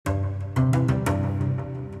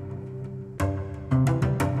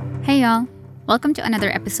y'all. Welcome to another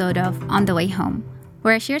episode of On the Way Home,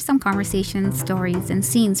 where I share some conversations, stories, and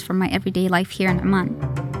scenes from my everyday life here in Oman.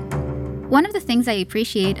 One of the things I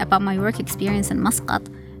appreciate about my work experience in Muscat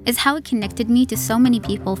is how it connected me to so many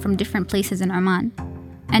people from different places in Oman.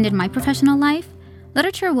 And in my professional life,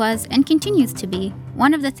 literature was and continues to be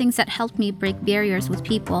one of the things that helped me break barriers with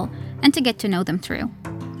people and to get to know them through.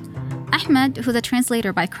 Ahmed, who's a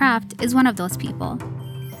translator by craft, is one of those people.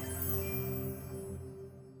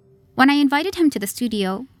 When I invited him to the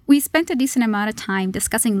studio, we spent a decent amount of time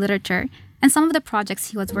discussing literature and some of the projects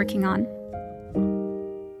he was working on.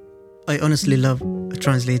 I honestly love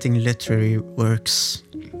translating literary works.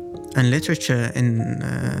 And literature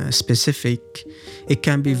in specific, it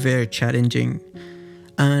can be very challenging.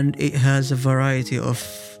 And it has a variety of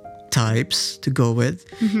types to go with.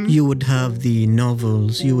 Mm-hmm. You would have the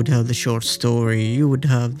novels, you would have the short story, you would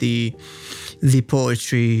have the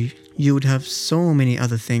poetry, you would have so many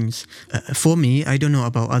other things. For me, I don't know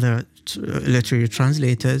about other literary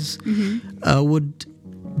translators. Mm-hmm. I would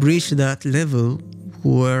reach that level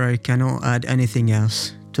where I cannot add anything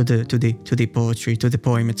else to the poetry, to the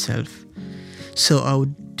poem itself. So I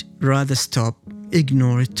would rather stop,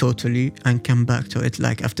 ignore it totally, and come back to it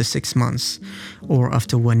like after 6 months or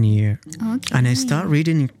after 1 year. Okay. And I start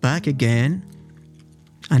reading it back again,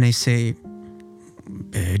 and I say,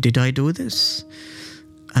 did I do this?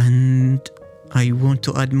 And I want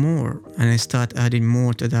to add more, and I start adding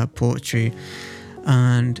more to that poetry,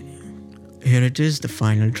 and here it is, the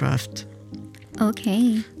final draft.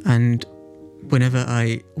 Okay. And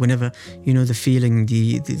whenever you know the feeling,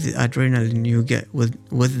 the adrenaline you get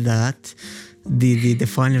with that, the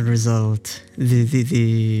final result,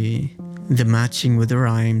 the matching with the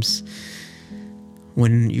rhymes,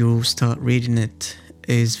 when you start reading it,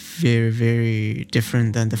 is very, very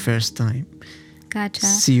different than the first time. Gotcha.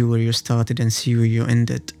 See where you started and see where you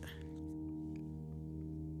ended.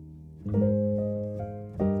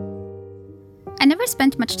 I never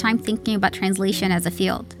spent much time thinking about translation as a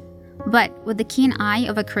field. But with the keen eye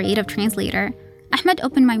of a creative translator, Ahmed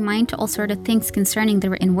opened my mind to all sorts of things concerning the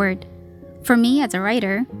written word. For me, as a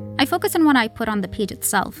writer, I focus on what I put on the page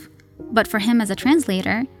itself. But for him as a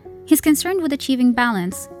translator, he's concerned with achieving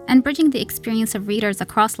balance and bridging the experience of readers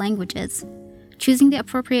across languages, choosing the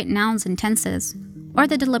appropriate nouns and tenses, or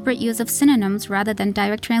the deliberate use of synonyms rather than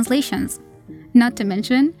direct translations, not to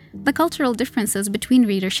mention the cultural differences between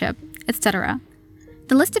readership, etc.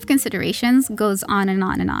 The list of considerations goes on and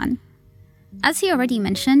on and on. As he already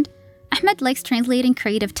mentioned, Ahmed likes translating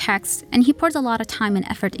creative texts, and he pours a lot of time and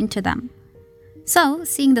effort into them. So,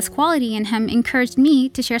 seeing this quality in him encouraged me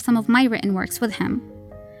to share some of my written works with him.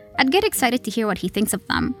 I'd get excited to hear what he thinks of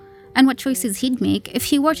them, and what choices he'd make if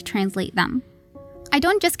he were to translate them. I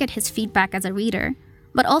don't just get his feedback as a reader,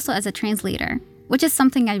 but also as a translator, which is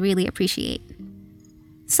something I really appreciate.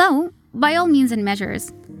 So, by all means and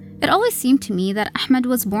measures, it always seemed to me that Ahmed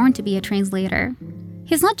was born to be a translator.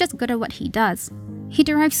 He's not just good at what he does, he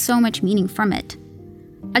derives so much meaning from it.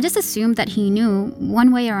 I just assumed that he knew,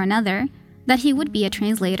 one way or another, that he would be a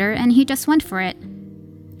translator, and he just went for it.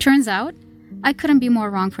 Turns out, I couldn't be more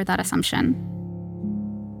wrong for that assumption.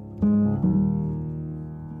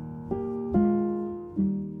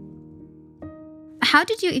 How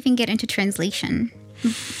did you even get into translation?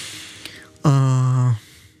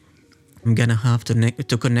 I'm gonna have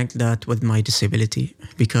to connect that with my disability,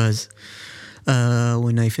 because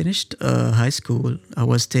when I finished high school, I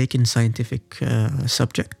was taking scientific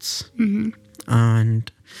subjects. Mm-hmm.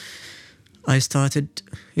 And I started,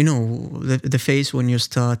 the phase when you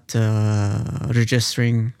start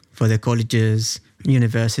registering for the colleges,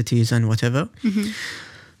 universities, and whatever.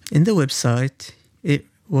 Mm-hmm. In the website, it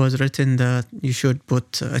was written that you should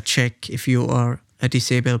put a check if you are a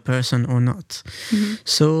disabled person or not. Mm-hmm.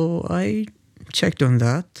 So I checked on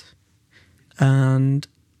that, and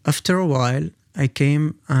after a while I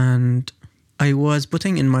came and I was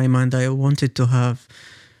putting in my mind that I wanted to have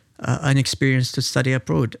an experience to study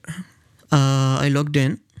abroad. I logged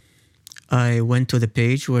in. I went to the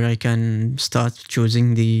page where I can start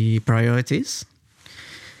choosing the priorities,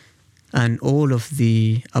 and all of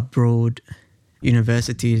the abroad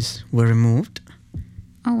universities were removed.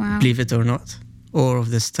 Oh wow! Believe it or not, all of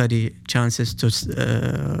the study chances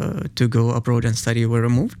to go abroad and study were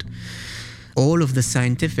removed. All of the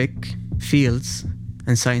scientific fields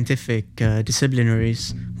and scientific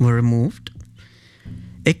disciplinaries were removed,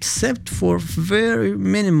 except for very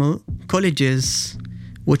minimal colleges,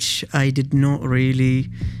 which I did not really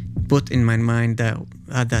put in my mind that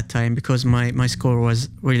at that time, because my score was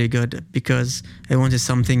really good, because I wanted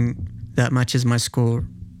something that matches my score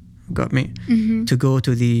got me? To go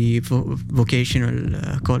to the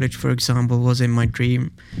vocational college, for example, was in my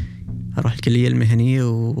dream. أروح الكلية المهنية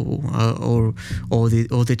or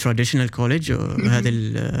the traditional college هذه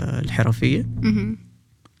الحرفية.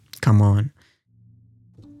 Come on.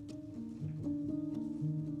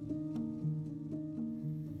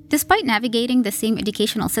 Despite navigating the same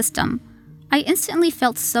educational system, I instantly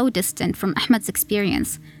felt so distant from Ahmed's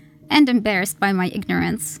experience and embarrassed by my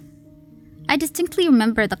ignorance. I distinctly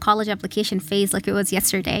remember the college application phase like it was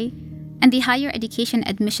yesterday, and the Higher Education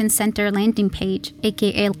Admission Center landing page,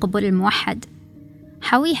 aka القبول الموحد.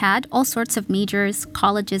 How we had all sorts of majors,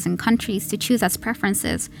 colleges, and countries to choose as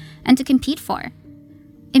preferences and to compete for.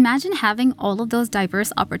 Imagine having all of those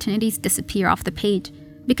diverse opportunities disappear off the page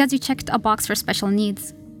because you checked a box for special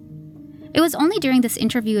needs. It was only during this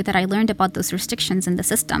interview that I learned about those restrictions in the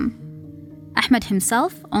system. Ahmed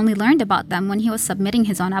himself only learned about them when he was submitting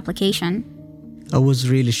his own application. I was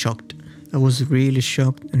really shocked.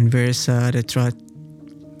 And very sad. I tried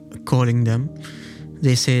calling them.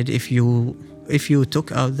 They said if you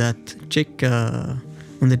took out that check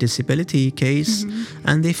on the disability case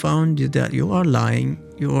and they found that you are lying,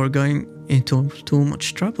 you are going into too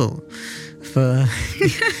much trouble. For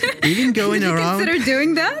even going around, consider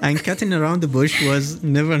doing that? And cutting around the bush was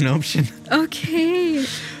never an option. Okay.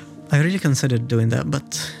 I really considered doing that,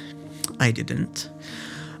 but I didn't.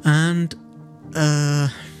 And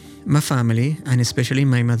my family, and especially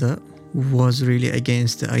my mother, was really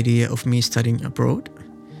against the idea of me studying abroad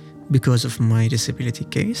because of my disability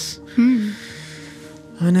case.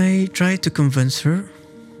 And I tried to convince her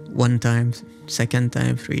one time, second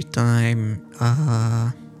time, third time.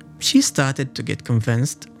 She started to get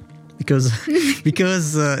convinced because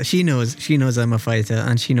she knows I'm a fighter,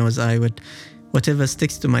 and she knows I would, whatever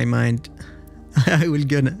sticks to my mind, I will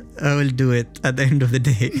do it at the end of the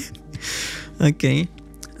day. Okay.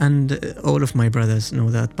 And all of my brothers know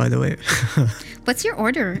that, by the way. What's your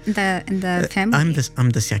order in the family? I'm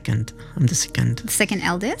the second. The second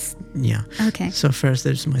eldest? Yeah. Okay. So first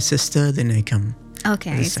there's my sister, then I come.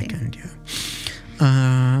 Okay. The second,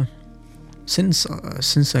 yeah.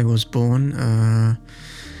 Since I was born,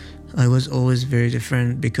 I was always very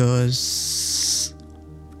different because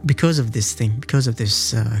of this thing, because of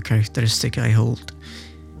this characteristic I hold.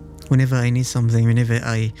 Whenever I need something, whenever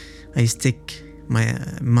I stick my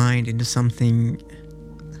mind into something,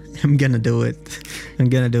 I'm gonna do it.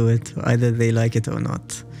 Either they like it or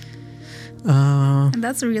not. And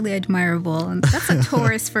that's really admirable. And that's a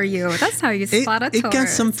Taurus for you. That's how you spot a Taurus. It can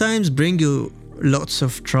sometimes bring you lots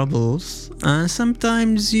of troubles, and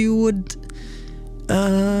sometimes you would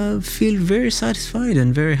feel very satisfied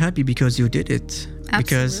and very happy because you did it.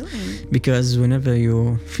 Absolutely. Because whenever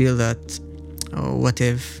you feel that, oh, what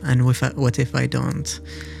if I don't,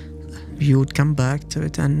 you would come back to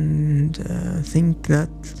it and think that,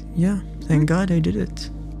 yeah, thank God I did it.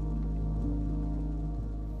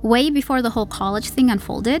 Way before the whole college thing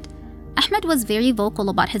unfolded, Ahmed was very vocal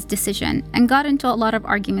about his decision and got into a lot of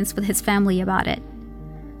arguments with his family about it.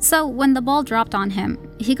 So when the ball dropped on him,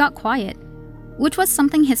 he got quiet, which was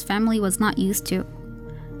something his family was not used to.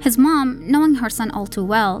 His mom, knowing her son all too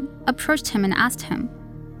well, approached him and asked him,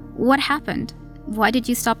 "What happened? Why did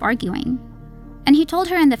you stop arguing?" And he told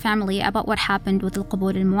her and the family about what happened with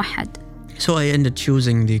القبول الموحد. So I ended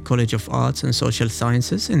choosing the College of Arts and Social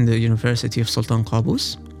Sciences in the University of Sultan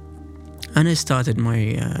Qaboos, and I started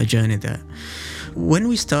my journey there. When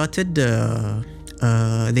we started,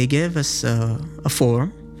 they gave us a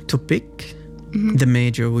form to pick the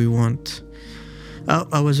major we want.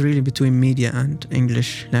 I was really between media and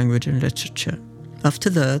English language and literature. After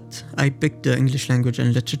that, I picked the English language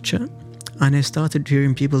and literature, and I started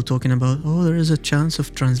hearing people talking about, oh, there is a chance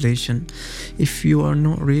of translation. If you are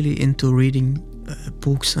not really into reading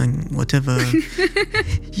books and whatever,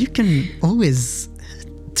 you can always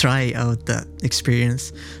try out that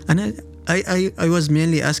experience. And I was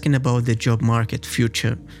mainly asking about the job market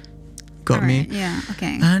future. Got me? Yeah,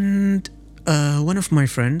 okay. And one of my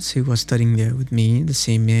friends who was studying there with me, the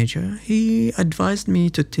same major, he advised me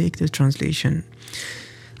to take the translation.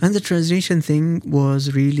 And the translation thing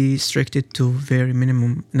was really restricted to very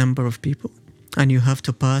minimum number of people. And you have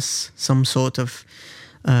to pass some sort of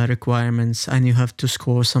requirements, and you have to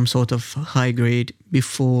score some sort of high grade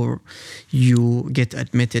before you get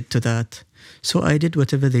admitted to that. So I did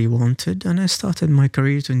whatever they wanted, and I started my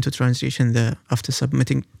career into translation there after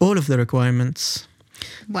submitting all of the requirements.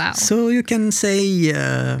 Wow. So you can say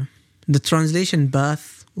the translation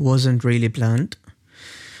path wasn't really planned.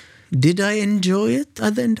 Did I enjoy it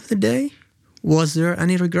at the end of the day? Was there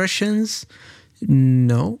any regressions?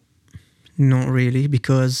 No, not really,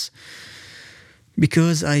 because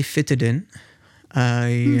Because I fitted in,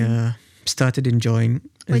 I started enjoying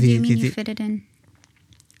What do you mean you fit it in?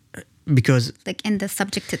 because Like in the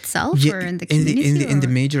subject itself or in the community? in the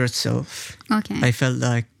major itself. Okay. I felt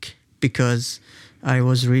like because I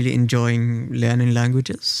was really enjoying learning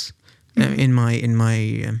languages in my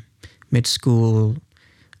mid school,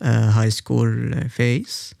 high school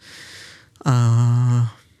phase,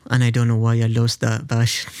 and I don't know why I lost that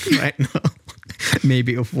passion right now.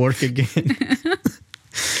 Maybe of work again,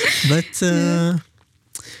 but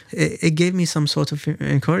it gave me some sort of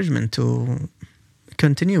encouragement to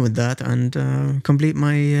continue with that and complete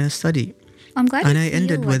my study. I'm glad And you I feel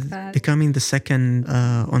ended like with that. becoming the second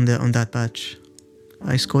on that batch.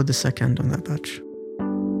 I scored the second on that batch.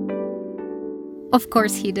 Of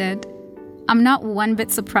course he did. I'm not one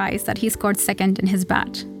bit surprised that he scored second in his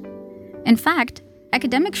batch. In fact,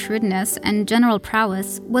 academic shrewdness and general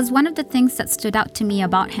prowess was one of the things that stood out to me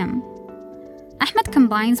about him. Ahmed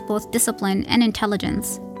combines both discipline and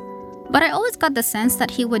intelligence, but I always got the sense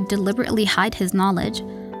that he would deliberately hide his knowledge,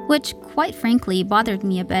 which, quite frankly, bothered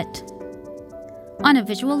me a bit. On a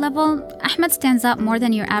visual level, Ahmed stands out more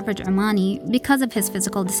than your average Omani because of his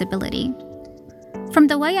physical disability. From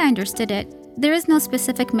the way I understood it, there is no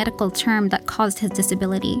specific medical term that caused his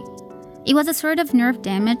disability. It was a sort of nerve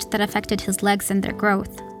damage that affected his legs and their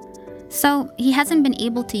growth. So, he hasn't been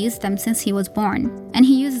able to use them since he was born, and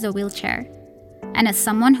he uses a wheelchair. And as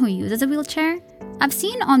someone who uses a wheelchair, I've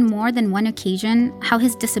seen on more than one occasion how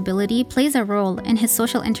his disability plays a role in his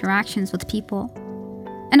social interactions with people.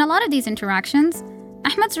 In a lot of these interactions,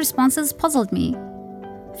 Ahmed's responses puzzled me.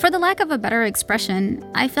 For the lack of a better expression,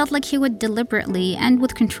 I felt like he would deliberately and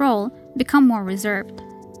with control become more reserved.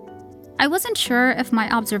 I wasn't sure if my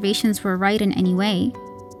observations were right in any way,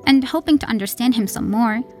 and hoping to understand him some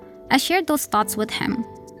more, I shared those thoughts with him.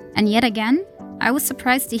 And yet again, I was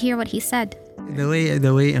surprised to hear what he said. The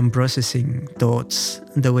way I'm processing thoughts,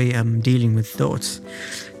 the way I'm dealing with thoughts,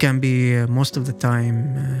 can be most of the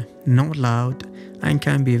time not loud and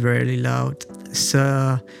can be very loud.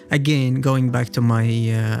 So again, going back to my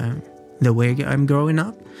the way I'm growing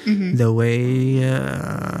up, the way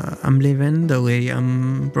I'm living, the way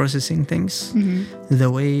I'm processing things, the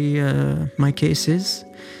way my case is,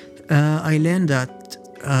 I learned that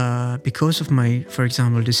because of my, for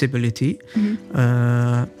example, disability,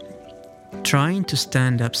 trying to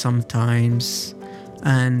stand up sometimes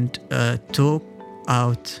and talk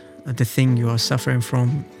out the thing you are suffering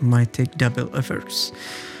from might take double efforts.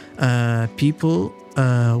 People,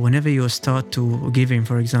 whenever you start to giving,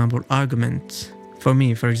 for example, arguments, for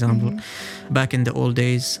me, for example, back in the old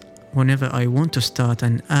days, whenever I want to start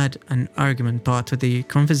and add an argument part to the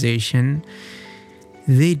conversation,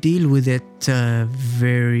 they deal with it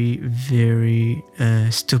very, very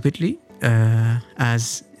stupidly,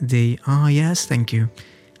 as they, yes, thank you.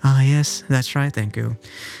 Yes, that's right, thank you.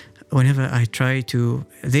 Whenever I try to,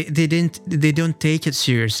 they don't take it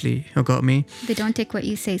seriously. You got me? They don't take what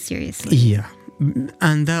you say seriously. Yeah.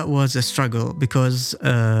 And that was a struggle because,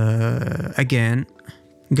 again,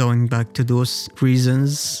 going back to those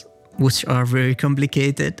reasons, which are very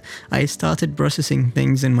complicated, I started processing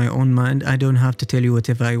things in my own mind. I don't have to tell you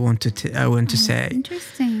whatever I want to say.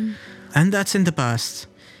 Interesting. And that's in the past.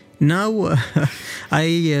 Now, I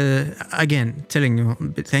again telling you,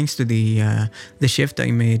 thanks to the shift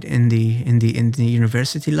I made in the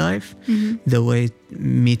university life, the way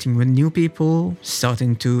meeting with new people,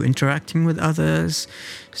 starting to interacting with others,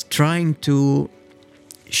 trying to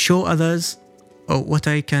show others what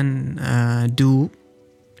I can do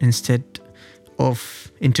instead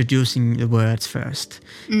of introducing the words first,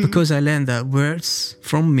 because I learned that words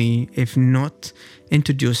from me, if not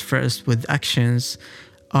introduced first with actions,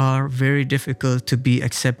 are very difficult to be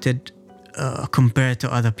accepted compared to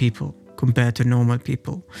other people, compared to normal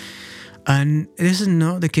people. And this is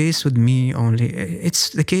not the case with me only.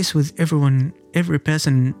 It's the case with everyone, every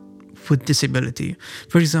person with disability.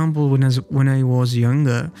 For example, when I was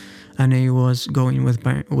younger and I was going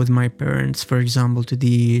with my parents, for example,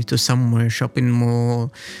 to somewhere, shopping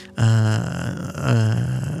mall,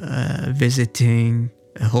 visiting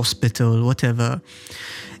a hospital, whatever,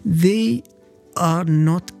 they are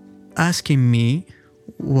not asking me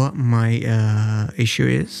what my issue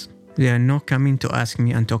is. They are not coming to ask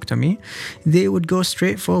me and talk to me. They would go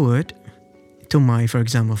straight forward to my, for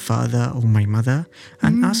example, father or my mother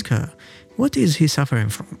and ask her, what is he suffering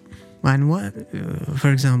from? And what,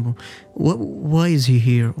 for example, why is he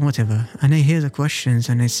here? Whatever. And I hear the questions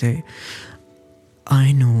and I say,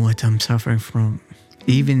 I know what I'm suffering from.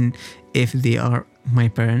 Even if they are my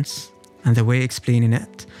parents and the way explaining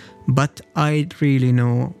it, But I really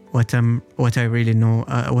know what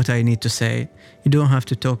I need to say. You don't have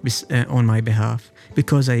to talk on my behalf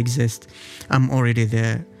because I exist. I'm already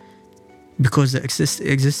there. Because the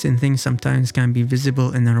existing things sometimes can be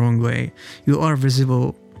visible in the wrong way. You are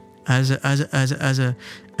visible as a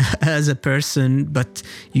person, but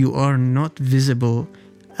you are not visible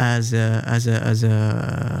as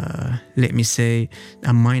a let me say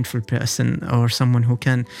a mindful person or someone who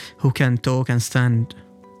can talk and stand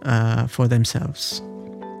for themselves.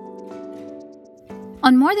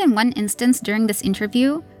 On more than one instance during this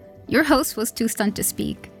interview, your host was too stunned to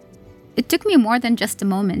speak. It took me more than just a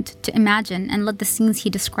moment to imagine and let the scenes he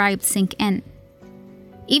described sink in.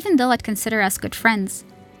 Even though I'd consider us good friends,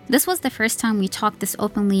 this was the first time we talked this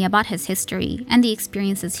openly about his history and the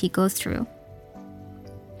experiences he goes through.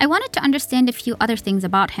 I wanted to understand a few other things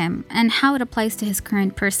about him and how it applies to his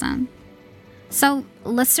current person. So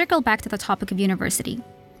let's circle back to the topic of university.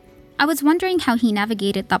 I was wondering how he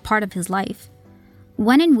navigated that part of his life.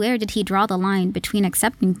 When and where did he draw the line between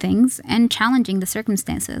accepting things and challenging the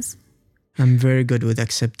circumstances? I'm very good with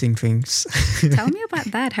accepting things. Tell me about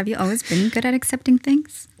that. Have you always been good at accepting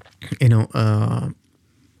things?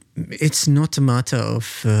 It's not a matter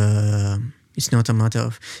of...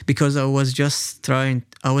 because I was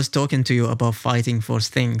talking to you about fighting for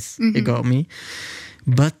things. Mm-hmm. You got me?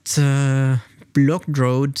 But blocked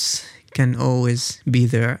roads can always be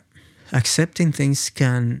there. Accepting things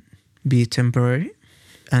can be temporary,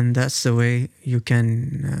 and that's the way you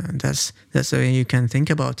can. That's the way you can think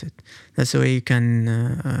about it. That's the way you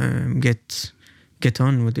can get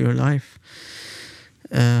on with your life.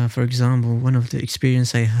 For example, one of the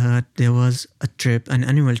experience I had, there was an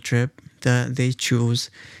annual trip that they chose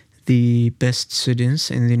the best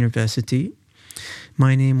students in the university.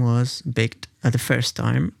 My name was picked at the first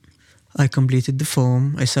time. I completed the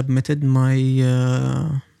form. I submitted my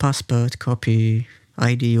passport copy,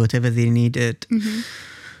 ID, whatever they needed. Mm-hmm.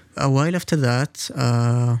 A while after that,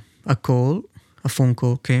 a phone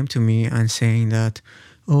call came to me and saying that,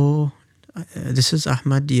 this is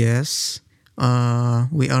Ahmed, yes.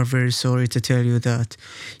 We are very sorry to tell you that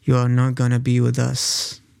you are not going to be with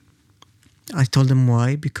us. I told them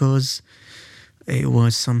why, because it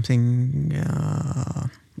was something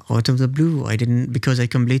out of the blue. Because I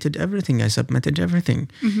completed everything. I submitted everything.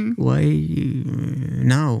 Mm-hmm. Why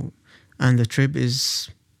now? And the trip is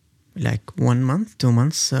like 1 month, 2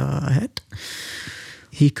 months ahead.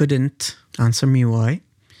 He couldn't answer me why.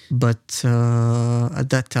 But at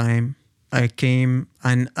that time, I came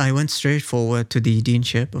and I went straight forward to the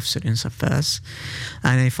Deanship of Students Affairs,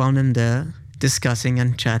 and I found him there discussing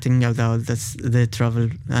and chatting about the travel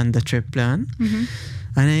and the trip plan. Mm-hmm.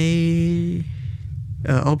 And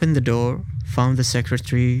I opened the door, found the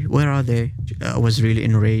secretary. Where are they? I was really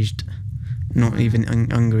enraged, not even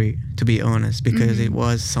angry, to be honest, because it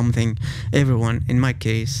was something everyone, in my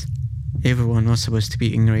case, everyone was supposed to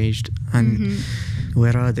be enraged. And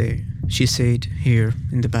where are they? She said, here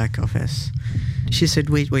in the back office. She said,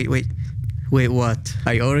 wait, what?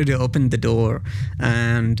 I already opened the door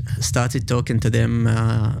and started talking to them.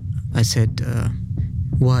 I said,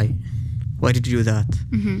 why? Why did you do that?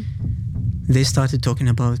 Mm-hmm. They started talking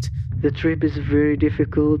about, the trip is very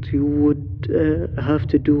difficult. You would have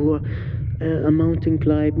to do a mountain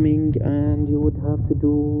climbing, and you would have to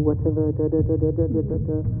do whatever,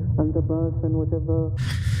 and the bus and whatever.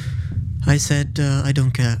 I said, I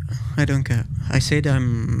don't care. I said,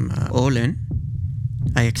 I'm all in.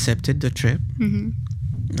 I accepted the trip. Mm-hmm.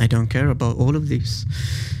 I don't care about all of this,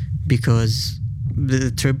 because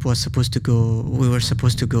the trip was supposed to go, we were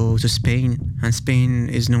supposed to go to Spain, and Spain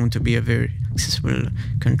is known to be a very accessible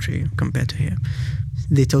country compared to here.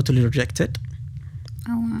 They totally rejected.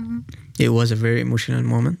 Oh, wow. It was a very emotional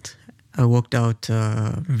moment. I walked out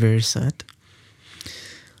very sad.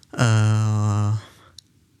 I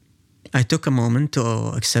took a moment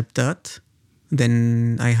to accept that.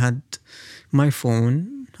 Then I had my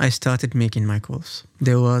phone. I started making my calls.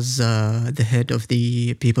 There was the head of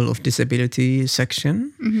the People of Disability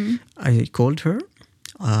section. Mm-hmm. I called her.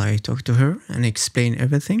 I talked to her and explained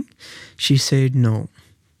everything. She said, no,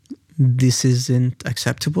 this isn't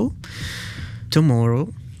acceptable.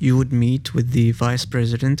 Tomorrow, you would meet with the vice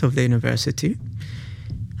president of the university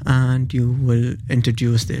and you will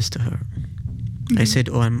introduce this to her. Mm-hmm. I said,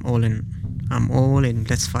 I'm all in,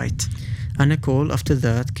 let's fight. And a call after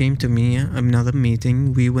that came to me, another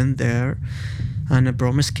meeting. We went there and a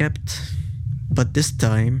promise kept. But this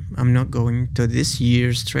time, I'm not going to this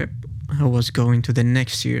year's trip. I was going to the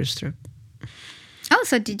next year's trip. Oh,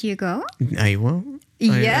 so did you go? I will.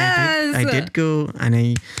 Yes. I did go,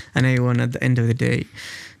 and I won at the end of the day.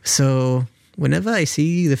 So whenever I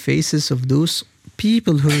see the faces of those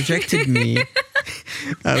people who rejected me,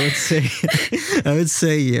 I would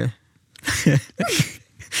say, yeah.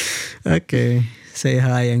 Okay, say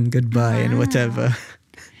hi and goodbye and whatever.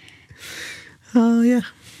 Oh yeah.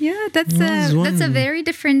 Yeah, that's a very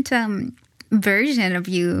different version of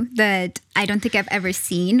you that I don't think I've ever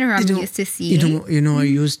seen or I'm used to seeing. I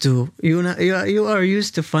used to. You are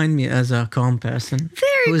used to find me as a calm person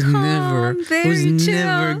Very calm, very chill.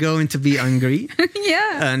 never going to be angry.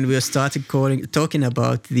 Yeah. And we started talking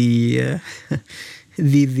about the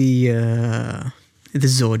the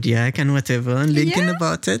zodiac and whatever, and thinking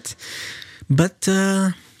about it. But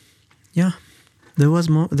yeah,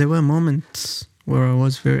 there were moments where I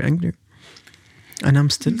was very angry, and I'm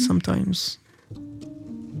still sometimes.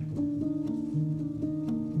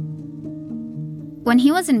 When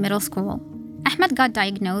he was in middle school, Ahmed got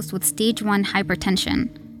diagnosed with stage 1 hypertension,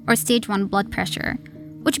 or stage 1 blood pressure,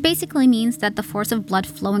 which basically means that the force of blood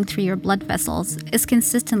flowing through your blood vessels is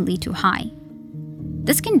consistently too high.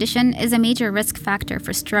 This condition is a major risk factor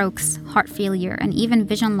for strokes, heart failure, and even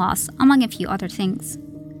vision loss, among a few other things.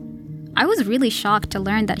 I was really shocked to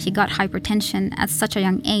learn that he got hypertension at such a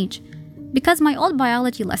young age, because my old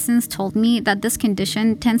biology lessons told me that this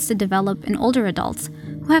condition tends to develop in older adults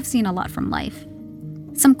who have seen a lot from life.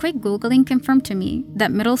 Some quick Googling confirmed to me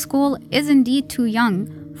that middle school is indeed too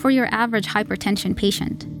young for your average hypertension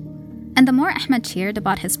patient. And the more Ahmed shared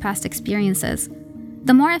about his past experiences,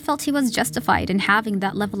 the more I felt he was justified in having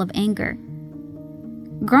that level of anger.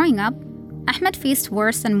 Growing up, Ahmed faced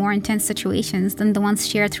worse and more intense situations than the ones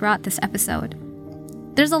shared throughout this episode.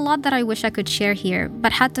 There's a lot that I wish I could share here,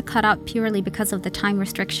 but had to cut out purely because of the time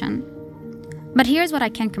restriction. But here's what I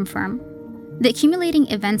can confirm. The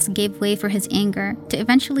accumulating events gave way for his anger to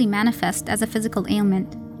eventually manifest as a physical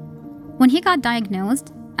ailment. When he got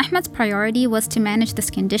diagnosed, Ahmed's priority was to manage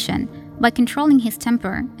this condition by controlling his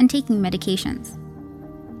temper and taking medications.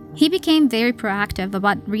 He became very proactive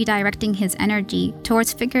about redirecting his energy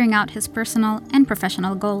towards figuring out his personal and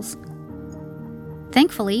professional goals.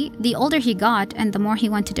 Thankfully, the older he got and the more he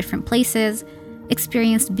went to different places,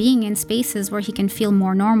 experienced being in spaces where he can feel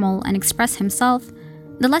more normal and express himself,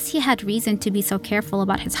 the less he had reason to be so careful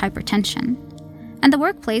about his hypertension. And the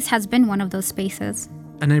workplace has been one of those spaces.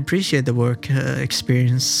 And I appreciate the work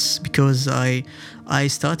experience because I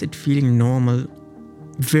started feeling normal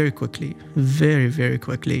very quickly, very, very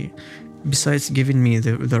quickly. Besides giving me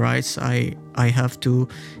the rights I have to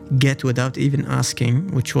get without even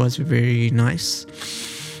asking, which was very nice,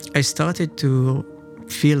 I started to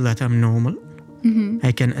feel that I'm normal. Mm-hmm.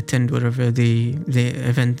 I can attend whatever the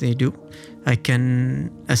event they do. I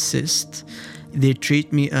can assist. They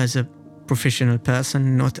treat me as a professional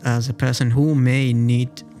person, not as a person who may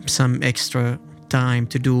need some extra time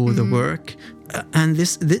to do the work. And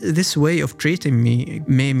this way of treating me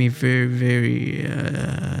made me very, very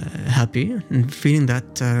happy and feeling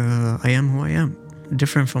that I am who I am,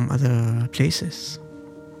 different from other places.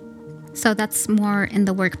 So that's more in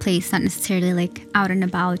the workplace, not necessarily like out and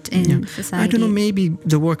about in society. I don't know, maybe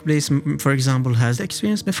the workplace, for example, has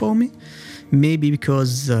experience before me. Maybe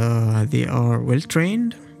because they are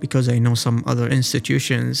well-trained, because I know some other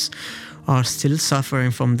institutions are still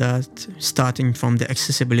suffering from that, starting from the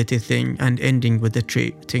accessibility thing and ending with the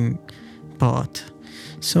treating part.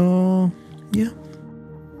 So, yeah.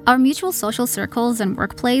 Our mutual social circles and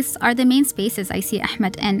workplace are the main spaces I see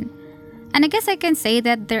Ahmed in. And I guess I can say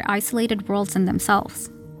that they're isolated worlds in themselves.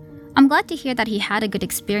 I'm glad to hear that he had a good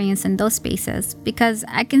experience in those spaces because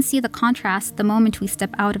I can see the contrast the moment we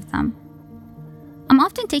step out of them. I'm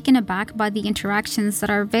often taken aback by the interactions that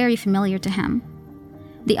are very familiar to him.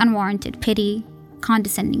 The unwarranted pity,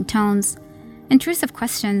 condescending tones, intrusive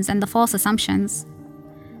questions, and the false assumptions.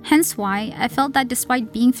 Hence why I felt that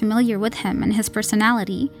despite being familiar with him and his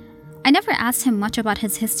personality, I never asked him much about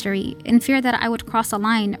his history in fear that I would cross a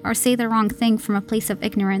line or say the wrong thing from a place of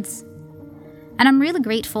ignorance. And I'm really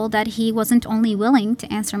grateful that he wasn't only willing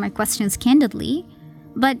to answer my questions candidly,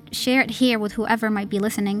 but share it here with whoever might be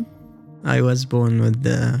listening. I was born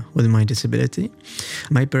with my disability.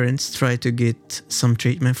 My parents tried to get some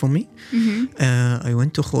treatment for me. Mm-hmm. I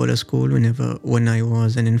went to Khola school when I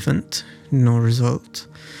was an infant. No result.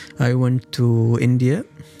 I went to India,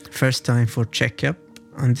 first time for checkup,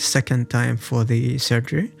 and the second time for the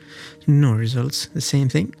surgery. No results. The same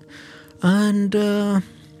thing. And the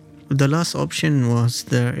last option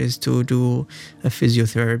is to do a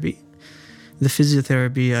physiotherapy. The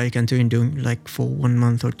physiotherapy I continue doing like for 1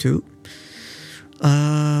 month or 2.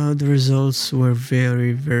 The results were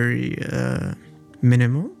very, very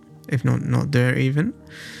minimal, if not there even.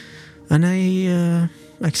 And I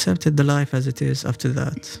accepted the life as it is after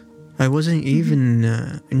that. I wasn't even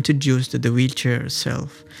introduced to the wheelchair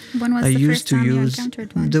itself. When was I the used first to time you use. encountered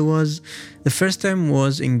one? The first time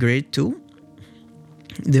was in grade 2.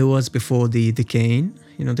 There was before the cane,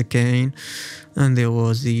 the cane, and there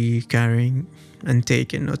was the carrying and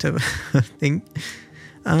taking whatever thing,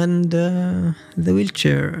 and the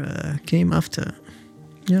wheelchair came after.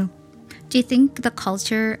 Yeah. Do you think the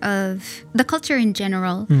culture in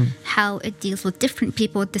general, how it deals with different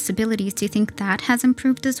people with disabilities, do you think that has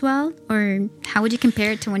improved as well? Or how would you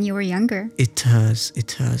compare it to when you were younger? It has.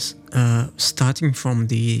 Starting from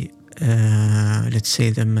the, let's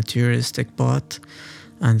say, the materialistic part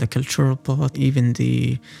and the cultural part, even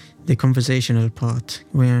the conversational part,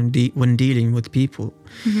 when dealing with people.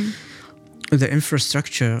 The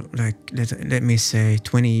infrastructure, like let me say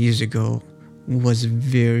 20 years ago, was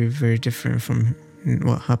very, very different from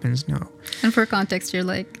what happens now. And for context, you're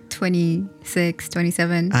like 26,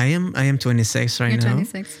 27. I am 26 right You're now.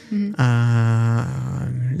 26.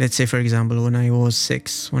 Let's say, for example, when I was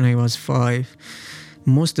 6, when I was 5,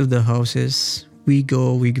 most of the houses we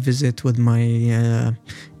visit with my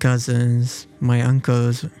cousins, my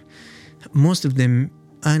uncles, most of them.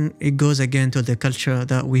 And it goes again to the culture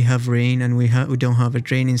that we have rain and we don't have a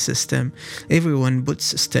draining system. Everyone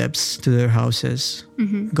puts steps to their houses.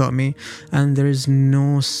 Got me? And there is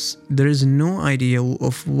no idea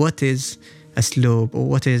of what is a slope or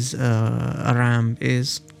what is a ramp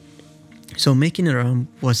is. So making a ramp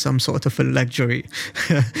was some sort of a luxury.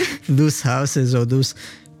 Those houses or those.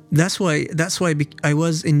 That's why I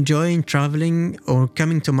was enjoying traveling or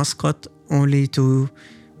coming to Muscat only to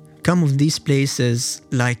come of these places,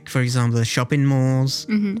 like, for example, the shopping malls.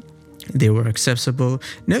 They were accessible.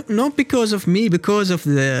 No, not because of me, because of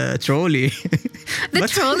the trolley.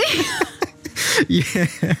 Trolley? Yeah.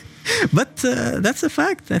 But that's a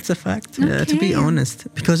fact. To be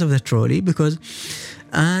honest, because of the trolley.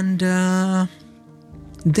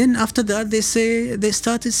 Then after that, they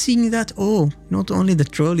started seeing that, not only the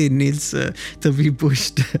trolley needs to be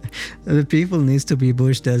pushed, the people needs to be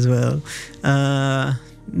pushed as well.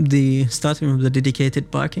 The starting with the dedicated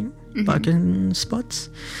parking spots,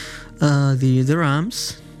 the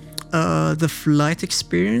ramps, the flight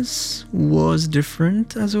experience was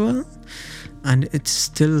different as well, and it's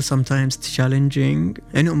still sometimes challenging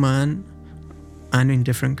in Oman and in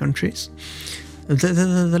different countries.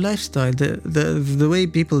 The lifestyle, the way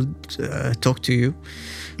people talk to you.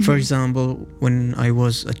 For example, when I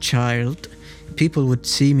was a child, people would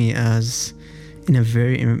see me as in a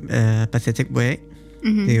very pathetic way.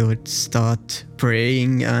 They would start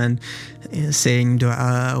praying and saying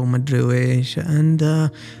dua or madriwish, and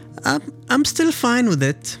I'm still fine with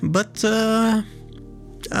it, but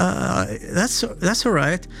that's all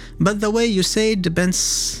right. But the way you say it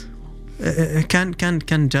depends.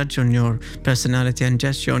 Can judge on your personality and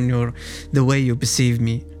judge on the way you perceive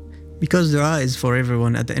me, because dua is for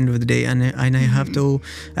everyone at the end of the day, and I have to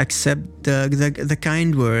accept the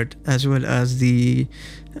kind word as well as the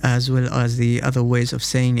other ways of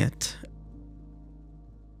saying it.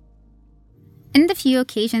 In the few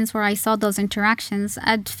occasions where I saw those interactions,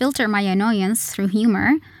 I'd filter my annoyance through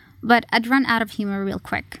humor, but I'd run out of humor real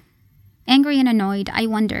quick. Angry and annoyed, I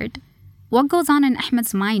wondered, what goes on in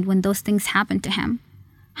Ahmed's mind when those things happen to him?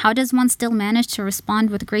 How does one still manage to respond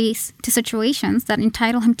with grace to situations that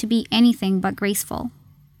entitle him to be anything but graceful?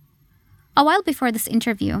 A while before this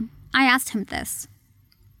interview, I asked him this.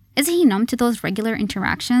 Is he numb to those regular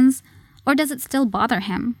interactions, or does it still bother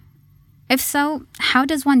him? If so, how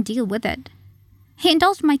does one deal with it? He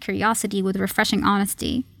indulged my curiosity with refreshing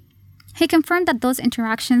honesty. He confirmed that those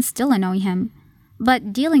interactions still annoy him,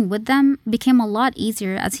 but dealing with them became a lot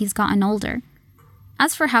easier as he's gotten older.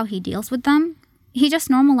 As for how he deals with them, he just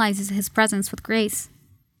normalizes his presence with grace.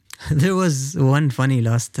 There was one funny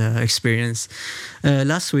last experience.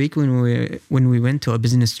 Last week when we went to a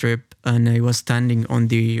business trip, and I was standing on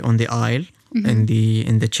the aisle in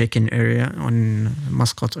the check-in area on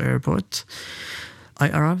Muscat Airport. I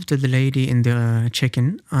arrived to the lady in the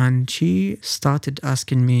check-in, and she started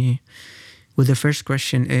asking me, with the first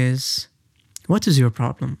question is, "What is your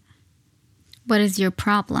problem?" What is your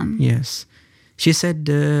problem? Yes. She said,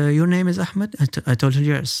 "Your name is Ahmed?" I told her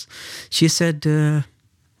yes. She said,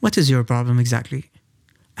 "What is your problem exactly?"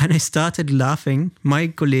 And I started laughing. My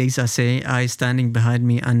colleagues are standing behind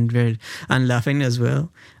me and laughing as well.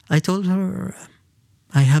 I told her,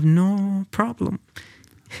 "I have no problem.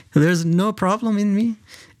 There's no problem in me."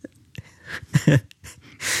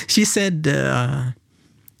 She said,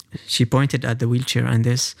 she pointed at the wheelchair and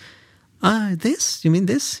this. This? You mean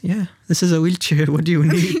this? Yeah, this is a wheelchair. What do you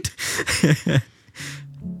need?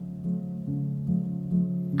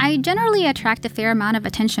 I generally attract a fair amount of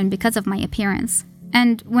attention because of my appearance,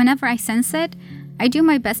 and whenever I sense it, I do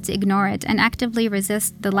my best to ignore it and actively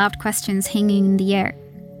resist the loud questions hanging in the air.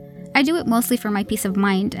 I do it mostly for my peace of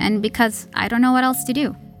mind and because I don't know what else to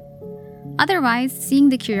do. Otherwise, seeing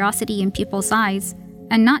the curiosity in people's eyes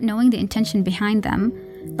and not knowing the intention behind them,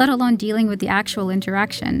 let alone dealing with the actual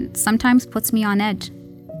interaction, sometimes puts me on edge.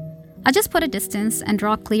 I just put a distance and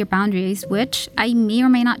draw clear boundaries, which I may or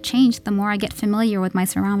may not change the more I get familiar with my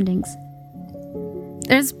surroundings.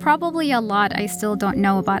 There's probably a lot I still don't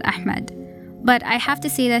know about Ahmed, but I have to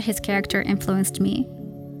say that his character influenced me.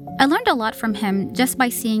 I learned a lot from him just by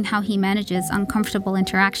seeing how he manages uncomfortable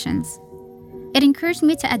interactions. It encouraged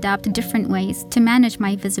me to adapt different ways to manage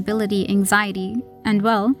my visibility anxiety and,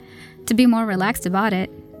 well, to be more relaxed about it.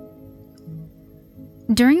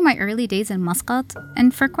 During my early days in Muscat,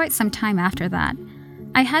 and for quite some time after that,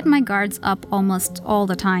 I had my guards up almost all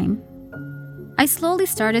the time. I slowly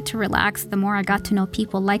started to relax the more I got to know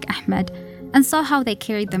people like Ahmed and saw how they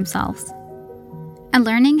carried themselves. And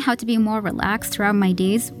learning how to be more relaxed throughout my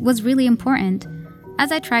days was really important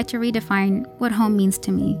as I tried to redefine what home means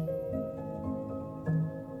to me.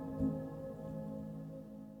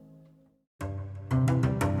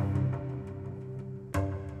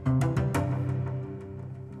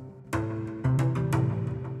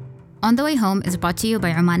 On the Way Home is brought to you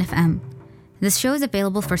by Oman FM. This show is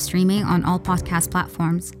available for streaming on all podcast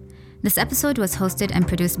platforms. This episode was hosted and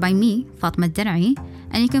produced by me, Fatma Dir'i,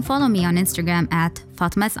 and you can follow me on Instagram at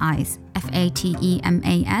Fatma's Eyes,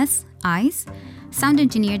 FATEMAS Eyes. Sound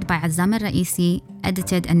engineered by Azam Al Raisi,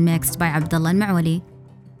 edited and mixed by Abdullah Al Ma'wali.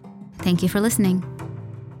 Thank you for listening.